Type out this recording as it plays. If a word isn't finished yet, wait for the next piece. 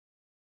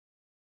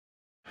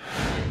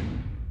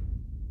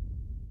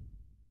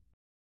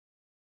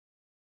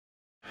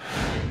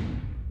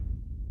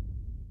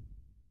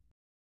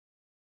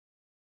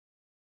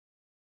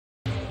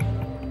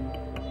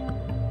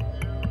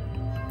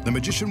The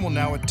magician will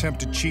now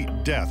attempt to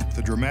cheat death with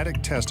a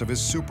dramatic test of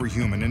his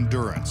superhuman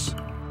endurance.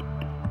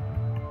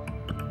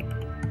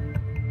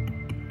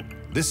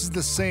 This is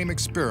the same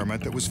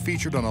experiment that was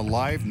featured on a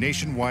live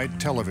nationwide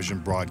television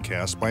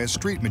broadcast by a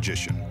street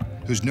magician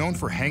who's known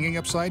for hanging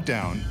upside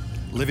down,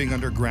 living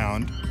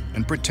underground,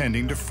 and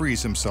pretending to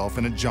freeze himself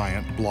in a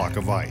giant block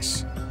of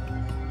ice.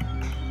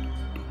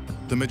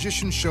 The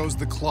magician shows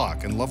the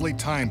clock and lovely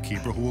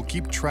timekeeper who will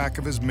keep track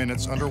of his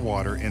minutes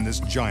underwater in this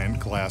giant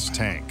glass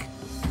tank.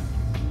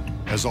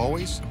 As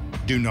always,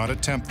 do not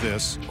attempt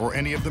this or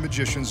any of the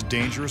magician's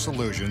dangerous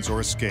illusions or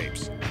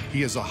escapes.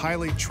 He is a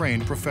highly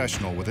trained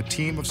professional with a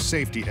team of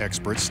safety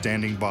experts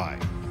standing by.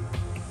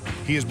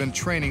 He has been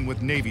training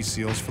with Navy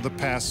SEALs for the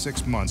past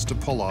 6 months to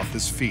pull off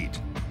this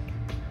feat.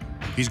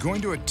 He's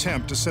going to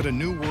attempt to set a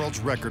new world's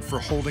record for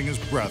holding his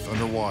breath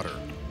underwater.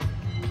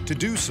 To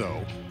do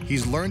so,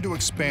 he's learned to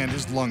expand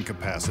his lung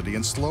capacity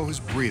and slow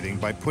his breathing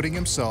by putting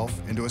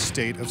himself into a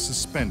state of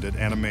suspended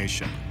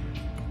animation.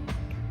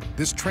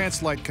 This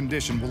trance-like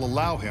condition will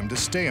allow him to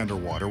stay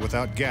underwater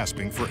without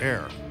gasping for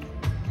air.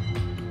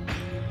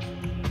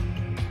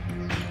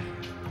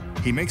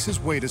 He makes his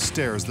way to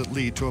stairs that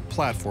lead to a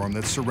platform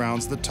that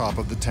surrounds the top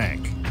of the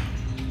tank.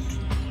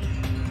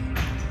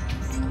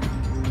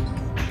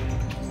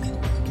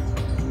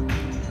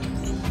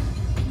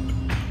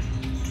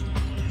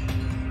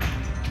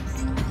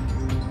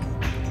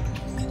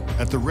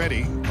 At the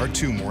ready are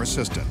 2 more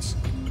assistants.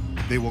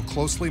 They will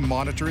closely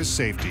monitor his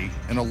safety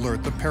and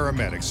alert the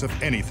paramedics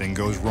if anything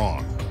goes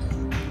wrong.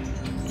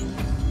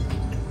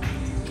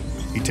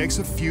 He takes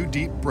a few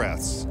deep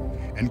breaths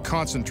and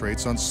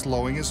concentrates on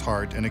slowing his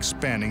heart and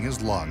expanding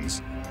his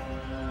lungs.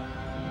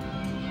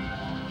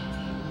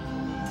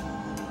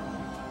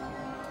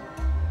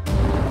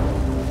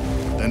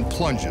 Then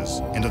plunges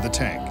into the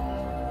tank.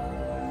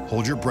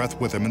 Hold your breath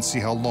with him and see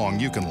how long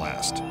you can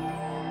last.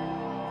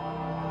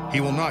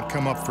 He will not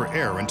come up for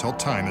air until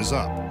time is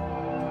up.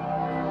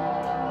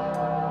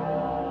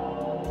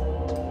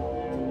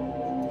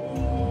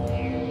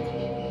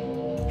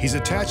 He's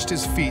attached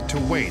his feet to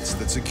weights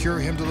that secure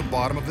him to the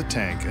bottom of the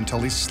tank until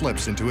he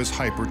slips into his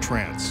hyper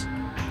trance.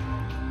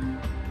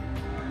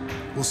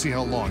 We'll see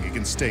how long he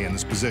can stay in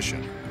this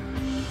position.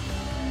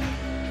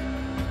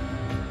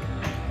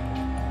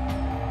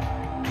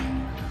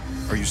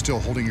 Are you still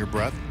holding your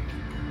breath?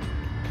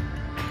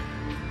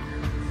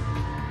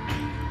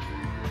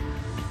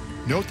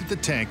 Note that the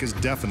tank is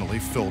definitely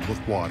filled with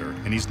water,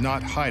 and he's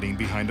not hiding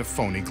behind a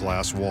phony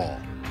glass wall.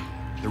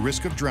 The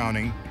risk of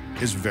drowning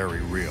is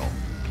very real.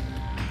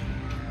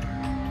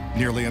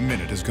 Nearly a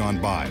minute has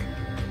gone by.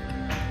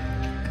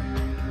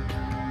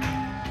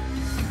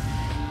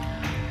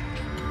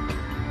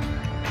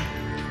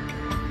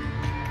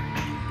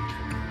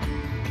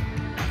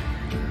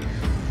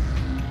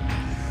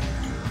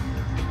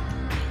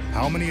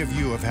 How many of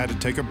you have had to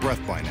take a breath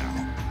by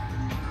now?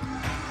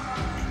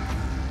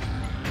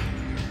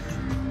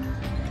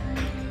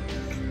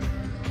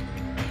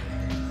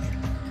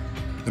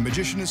 The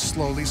magician is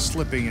slowly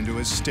slipping into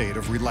his state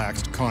of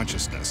relaxed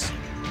consciousness.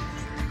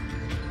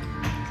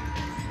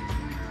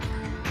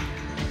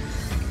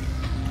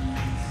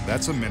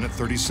 That's 1 minute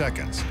 30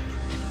 seconds.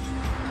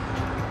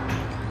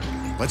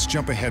 Let's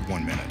jump ahead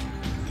 1 minute.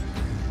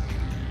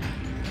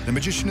 The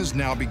magician is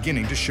now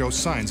beginning to show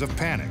signs of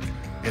panic.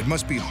 It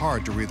must be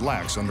hard to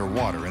relax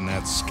underwater in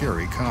that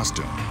scary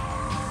costume.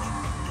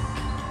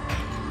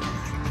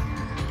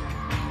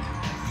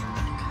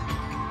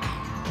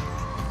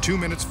 Two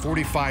minutes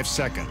 45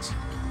 seconds.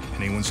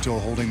 Anyone still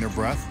holding their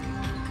breath?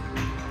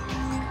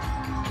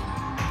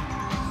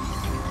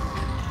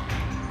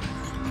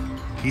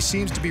 He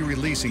seems to be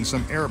releasing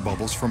some air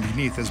bubbles from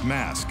beneath his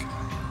mask.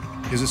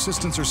 His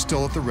assistants are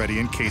still at the ready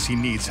in case he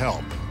needs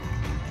help.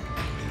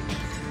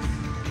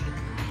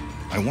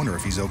 I wonder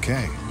if he's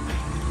okay.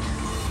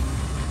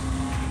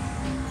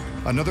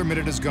 Another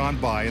minute has gone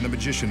by and the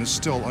magician is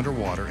still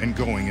underwater and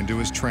going into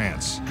his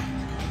trance.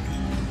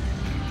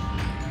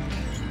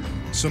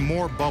 Some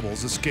more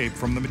bubbles escape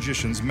from the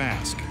magician's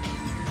mask.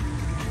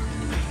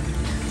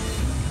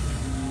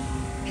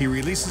 He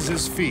releases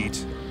his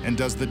feet and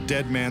does the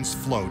dead man's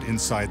float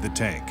inside the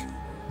tank.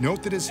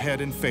 Note that his head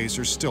and face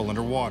are still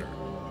underwater.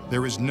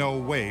 There is no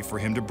way for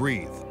him to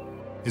breathe.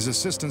 His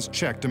assistants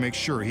check to make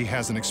sure he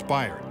hasn't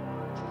expired.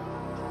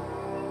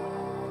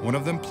 One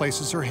of them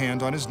places her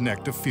hand on his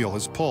neck to feel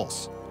his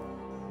pulse.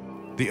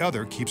 The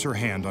other keeps her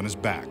hand on his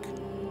back.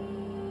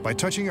 By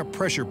touching a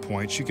pressure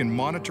point, she can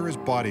monitor his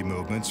body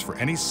movements for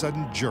any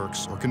sudden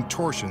jerks or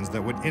contortions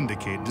that would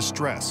indicate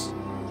distress.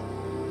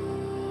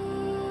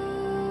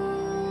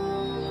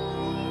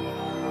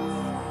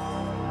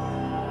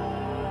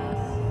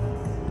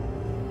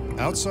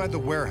 Outside the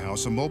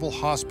warehouse, a mobile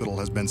hospital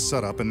has been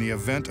set up in the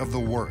event of the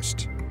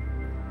worst.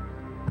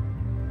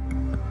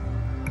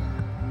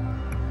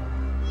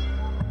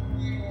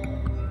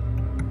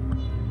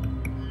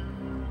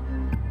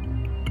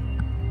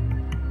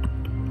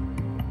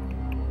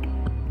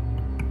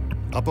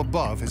 Up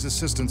above, his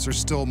assistants are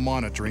still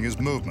monitoring his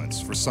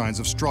movements for signs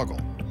of struggle.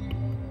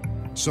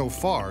 So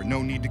far,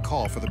 no need to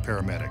call for the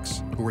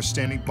paramedics, who are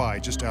standing by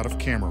just out of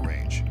camera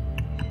range.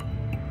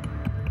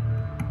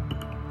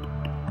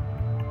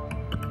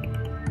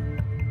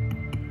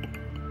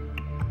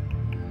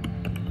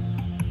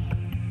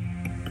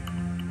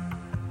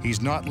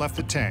 He's not left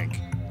the tank,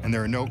 and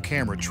there are no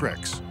camera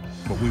tricks,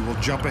 but we will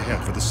jump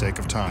ahead for the sake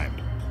of time.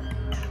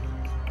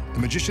 The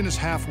magician is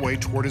halfway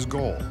toward his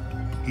goal.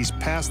 He's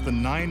past the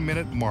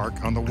 9-minute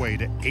mark on the way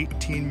to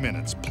 18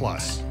 minutes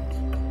plus.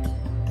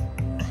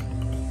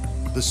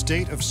 The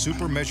state of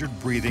super-measured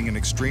breathing and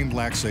extreme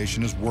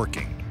relaxation is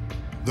working,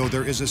 though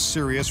there is a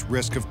serious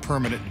risk of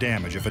permanent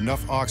damage if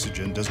enough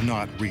oxygen does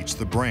not reach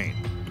the brain.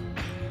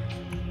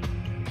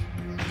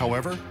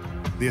 However,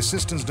 the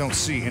assistants don't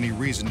see any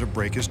reason to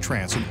break his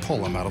trance and pull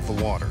him out of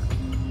the water.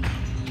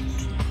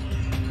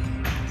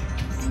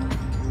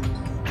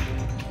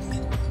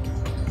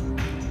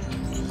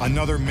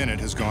 Another minute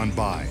has gone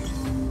by.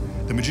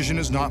 The magician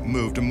has not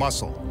moved a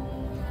muscle.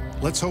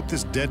 Let's hope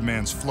this dead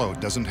man's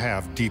float doesn't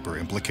have deeper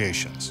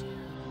implications.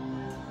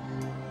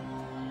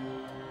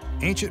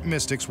 Ancient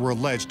mystics were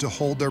alleged to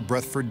hold their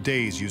breath for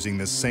days using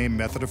this same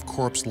method of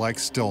corpse-like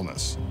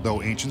stillness,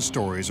 though ancient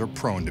stories are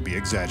prone to be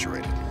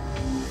exaggerated.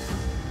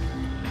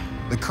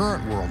 The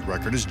current world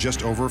record is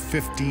just over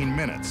 15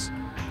 minutes.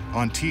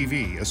 On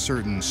TV, a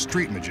certain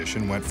street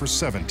magician went for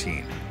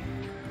 17.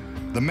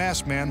 The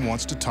masked man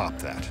wants to top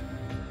that.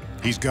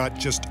 He's got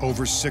just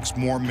over 6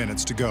 more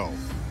minutes to go.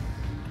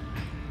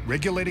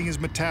 Regulating his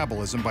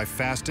metabolism by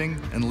fasting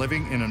and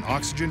living in an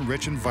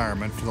oxygen-rich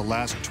environment for the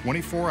last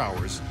 24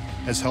 hours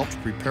has helped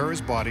prepare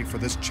his body for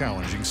this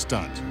challenging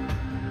stunt.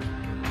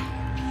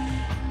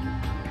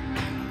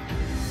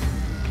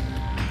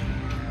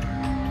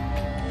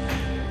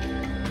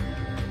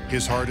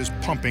 His heart is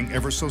pumping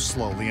ever so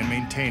slowly and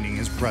maintaining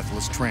his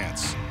breathless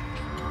trance.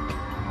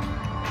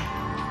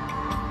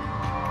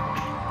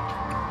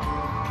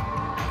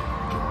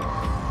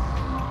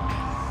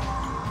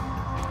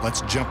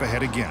 Let's jump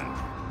ahead again.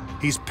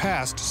 He's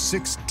past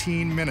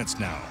 16 minutes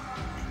now.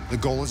 The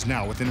goal is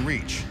now within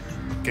reach.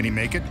 Can he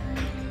make it?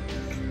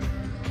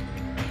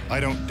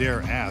 I don't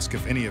dare ask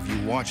if any of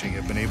you watching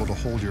have been able to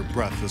hold your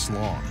breath this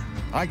long.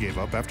 I gave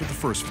up after the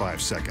first 5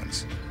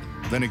 seconds.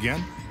 Then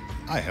again,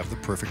 I have the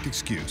perfect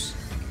excuse.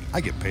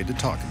 I get paid to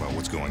talk about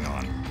what's going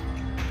on.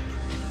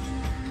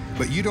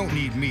 But you don't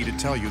need me to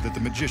tell you that the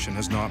magician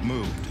has not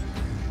moved.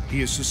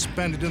 He is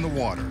suspended in the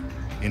water,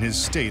 in his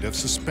state of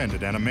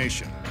suspended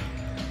animation.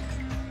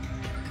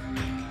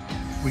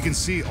 We can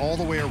see all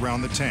the way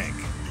around the tank.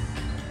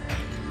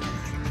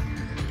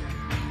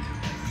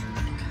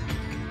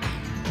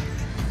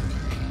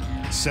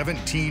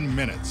 "17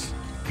 minutes.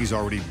 He's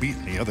already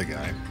beaten the other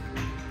guy.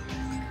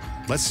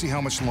 Let's see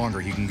how much longer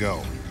he can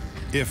go,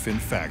 if in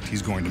fact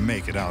he's going to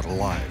make it out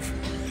alive.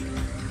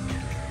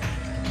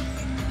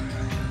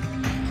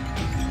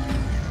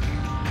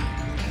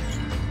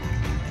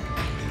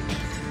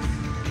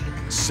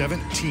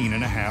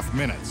 "17.5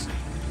 minutes.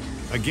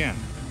 Again,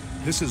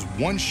 this is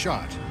one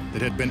shot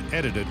that had been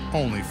edited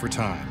only for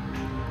time.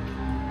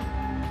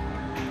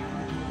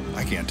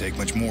 I can't take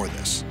much more of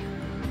this.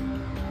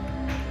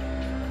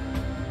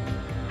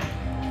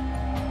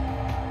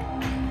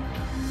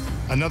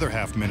 Another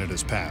half minute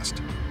has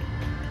passed.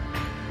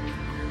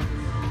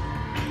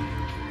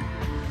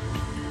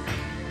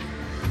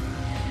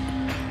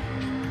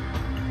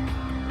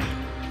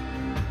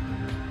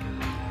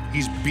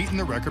 He's beaten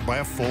the record by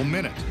a full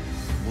minute.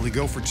 Will he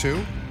go for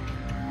 2?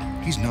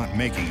 He's not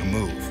making a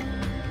move.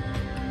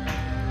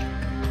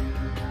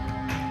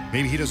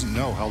 Maybe he doesn't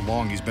know how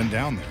long he's been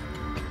down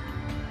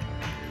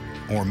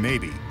there. Or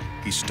maybe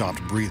he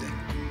stopped breathing.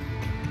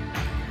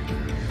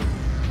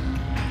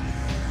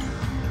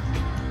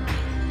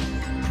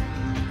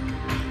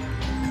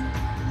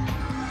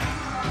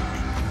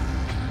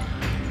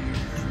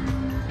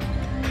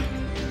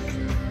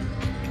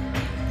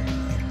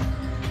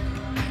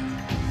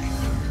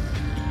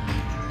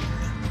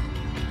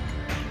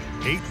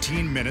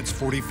 "18 minutes,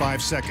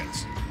 45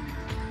 seconds.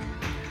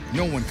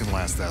 No one can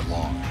last that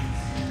long.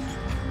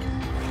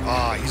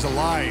 Ah, he's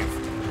alive.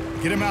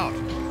 Get him out.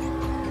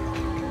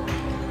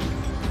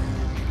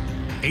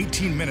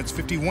 18 minutes,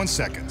 51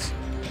 seconds.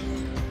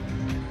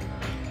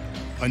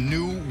 A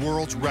new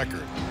world's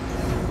record.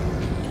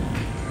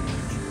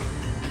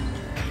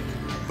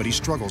 But he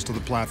struggles to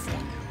the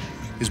platform.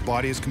 His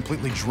body is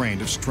completely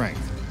drained of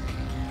strength.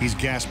 He's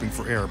gasping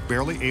for air,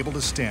 barely able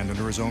to stand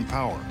under his own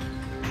power.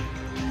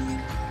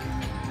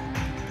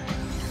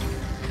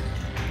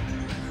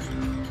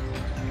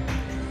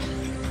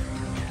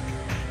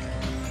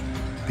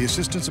 The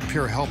assistants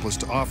appear helpless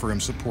to offer him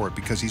support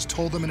because he's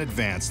told them in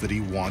advance that he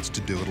wants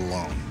to do it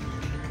alone.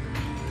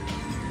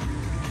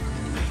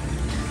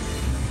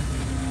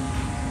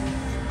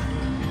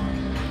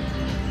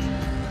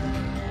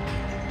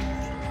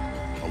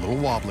 A little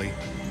wobbly.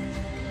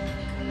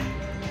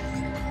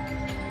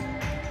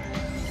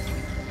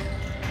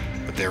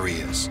 But there he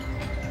is,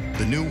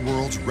 the new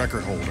world's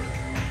record holder.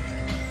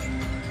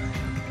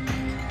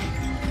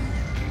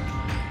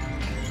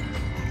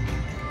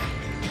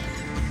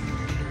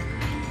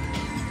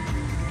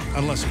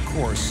 Unless, of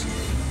course,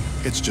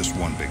 it's just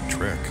one big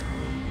trick.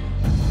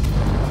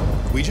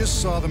 We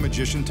just saw the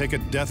magician take a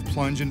death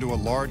plunge into a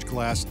large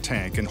glass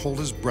tank and hold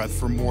his breath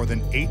for more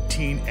than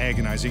 18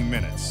 agonizing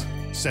minutes,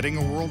 setting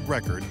a world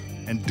record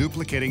and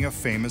duplicating a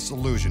famous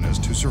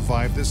illusionist who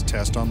survived this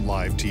test on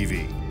live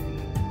TV.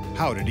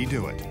 How did he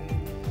do it?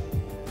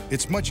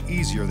 It's much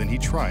easier than he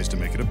tries to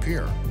make it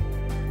appear.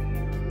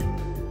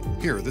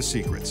 Here are the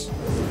secrets.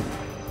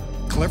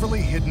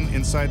 Cleverly hidden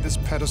inside this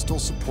pedestal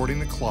supporting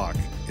the clock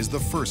is the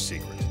first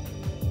secret.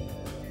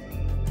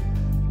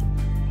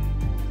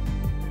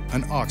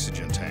 An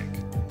oxygen tank.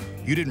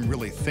 You didn't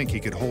really think he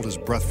could hold his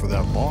breath for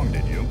that long,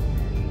 did you?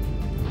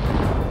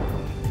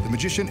 The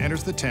magician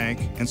enters the tank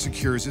and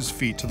secures his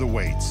feet to the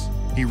weights.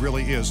 He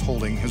really is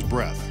holding his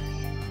breath.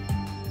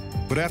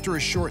 But after a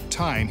short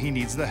time, he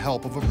needs the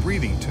help of a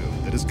breathing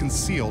tube that is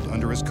concealed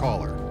under his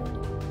collar.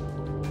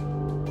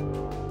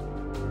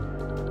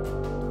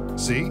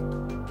 See?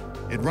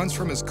 It runs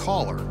from his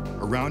collar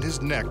around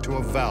his neck to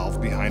a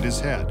valve behind his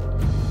head.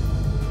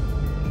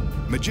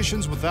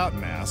 Magicians without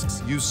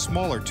masks use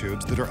smaller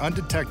tubes that are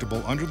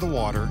undetectable under the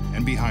water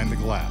and behind the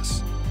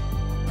glass.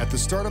 At the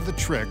start of the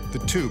trick, the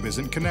tube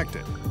isn't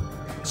connected.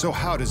 So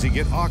how does he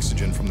get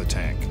oxygen from the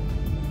tank?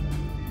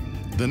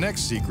 The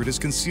next secret is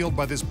concealed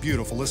by this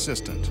beautiful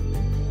assistant.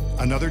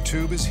 Another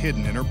tube is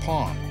hidden in her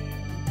palm.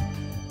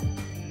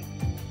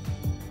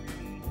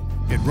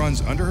 It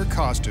runs under her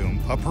costume,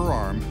 up her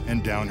arm,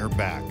 and down her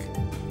back.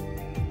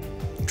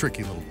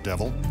 Tricky little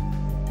devil.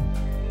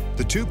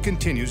 The tube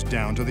continues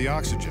down to the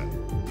oxygen.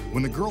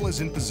 When the girl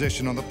is in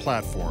position on the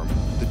platform,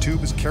 the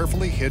tube is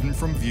carefully hidden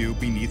from view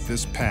beneath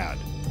this pad.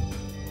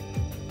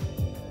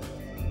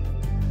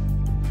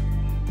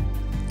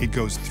 It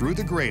goes through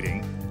the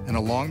grating and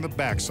along the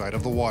backside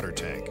of the water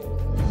tank.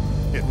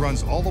 It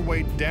runs all the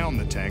way down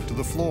the tank to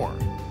the floor,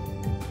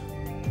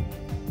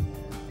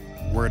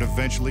 where it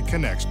eventually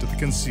connects to the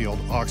concealed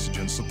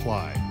oxygen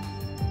supply.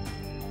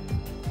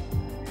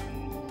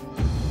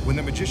 When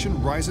the magician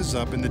rises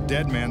up in the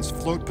dead man's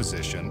float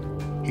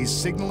position, he's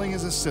signaling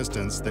his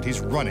assistants that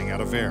he's running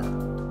out of air.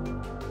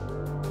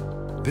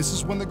 This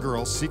is when the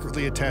girl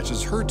secretly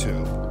attaches her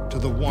tube to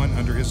the one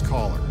under his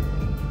collar.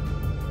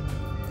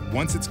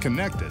 Once it's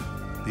connected,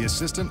 the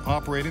assistant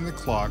operating the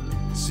clock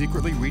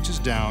secretly reaches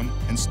down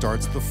and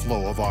starts the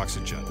flow of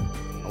oxygen,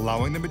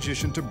 allowing the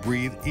magician to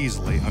breathe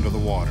easily under the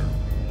water.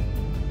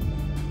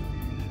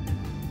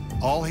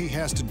 All he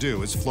has to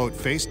do is float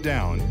face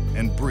down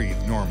and breathe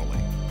normally.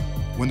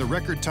 When the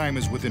record time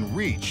is within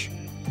reach,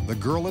 the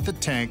girl at the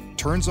tank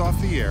turns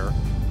off the air,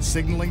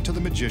 signaling to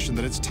the magician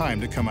that it's time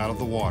to come out of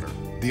the water.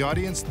 The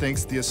audience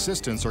thinks the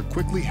assistants are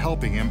quickly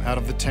helping him out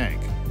of the tank,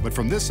 but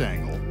from this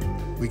angle,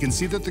 we can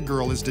see that the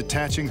girl is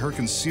detaching her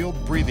concealed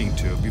breathing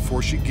tube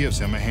before she gives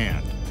him a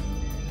hand.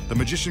 The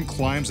magician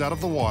climbs out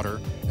of the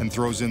water and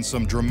throws in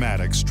some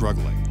dramatic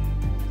struggling.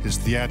 His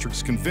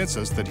theatrics convince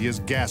us that he is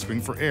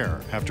gasping for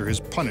air after his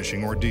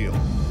punishing ordeal.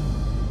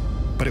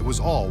 But it was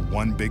all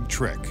one big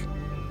trick,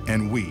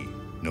 and we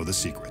know the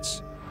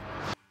secrets.